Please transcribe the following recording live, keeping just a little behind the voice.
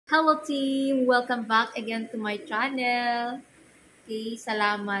Hello team! Welcome back again to my channel. Okay,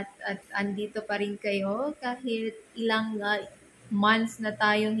 salamat at andito pa rin kayo kahit ilang months na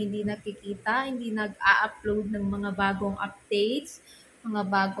tayong hindi nakikita, hindi nag-a-upload ng mga bagong updates, mga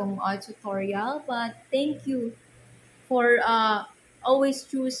bagong tutorial. But thank you for always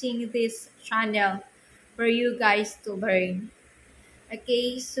choosing this channel for you guys to learn.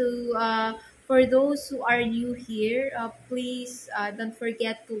 Okay, so for those who are new here, please don't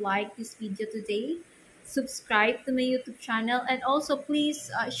forget to like this video today, subscribe to my YouTube channel, and also please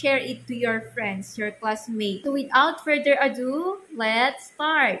share it to your friends, your classmates. So without further ado, let's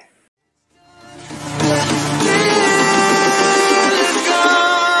start.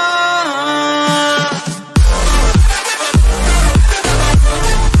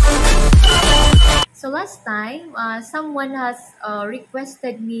 So last time, someone has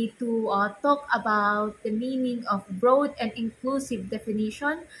requested me to talk about the meaning of broad and inclusive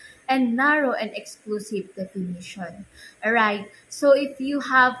definition and narrow and exclusive definition. Alright, so if you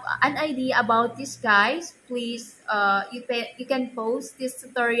have an idea about this, guys, please, you can post this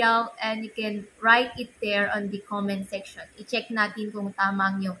tutorial and you can write it there on the comment section. I-check natin kung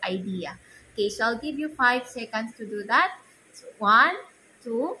tamang yung idea. Okay, so I'll give you 5 seconds to do that. So 1,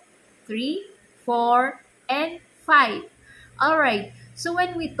 2, 3, 4, and 5. Alright, so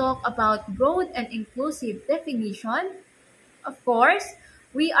when we talk about broad and inclusive definition, of course,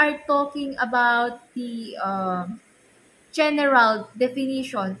 we are talking about the general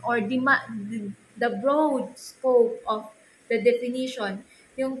definition or the broad scope of the definition.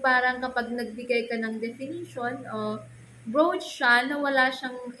 Yung parang kapag nagbigay ka ng definition, broad siya na wala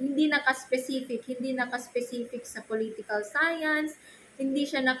siyang, hindi naka-specific sa political science, hindi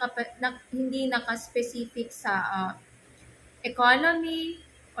siya hindi naka-specific sa economy,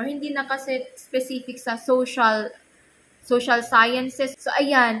 or hindi naka-specific sa social sciences. So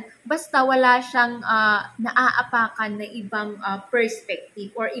ayan, basta wala siyang naaapakan na ibang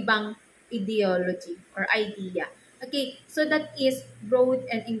perspective or ibang ideology or idea. Okay, so that is broad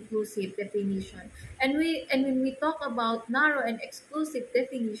and inclusive definition. And when we talk about narrow and exclusive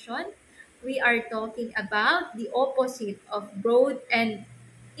definition, we are talking about the opposite of broad and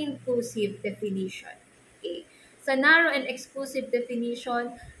inclusive definition. Okay. Sa narrow and exclusive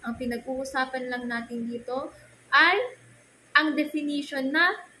definition, ang pinag-uusapan lang natin dito ay ang definition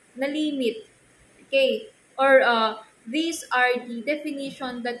na limit. Okay? Or these are the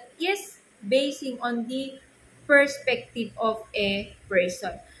definition that is basing on the perspective of a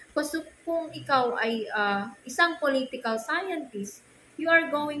person. Kasi kung ikaw ay isang political scientist, you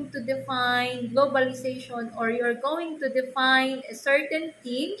are going to define globalization or you're going to define a certain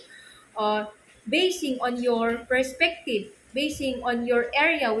thing basing on your perspective, basing on your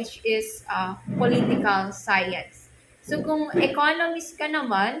area, which is political science. So kung economist ka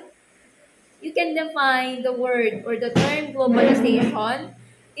naman, you can define the word or the term globalization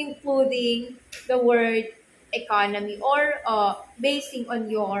including the word economy or basing on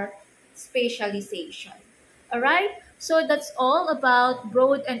your specialization. Alright? So that's all about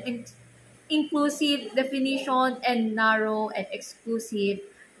broad and inclusive definition and narrow and exclusive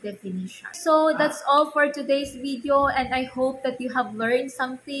definition. So that's all for today's video, and I hope that you have learned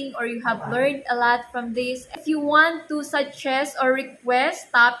something or you have learned a lot from this. If you want to suggest or request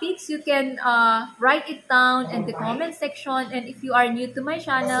topics, you can write it down in the comment section. And if you are new to my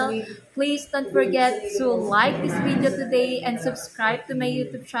channel, please don't forget to like this video today and subscribe to my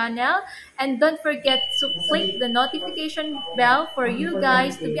YouTube channel. And don't forget to click the notification bell for you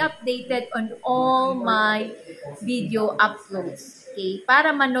guys to be updated on all my video uploads. Okay?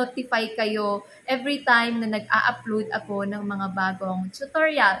 Para ma-notify kayo every time na nag-a-upload ako ng mga bagong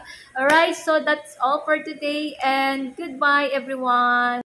tutorial. Alright, so that's all for today and goodbye everyone!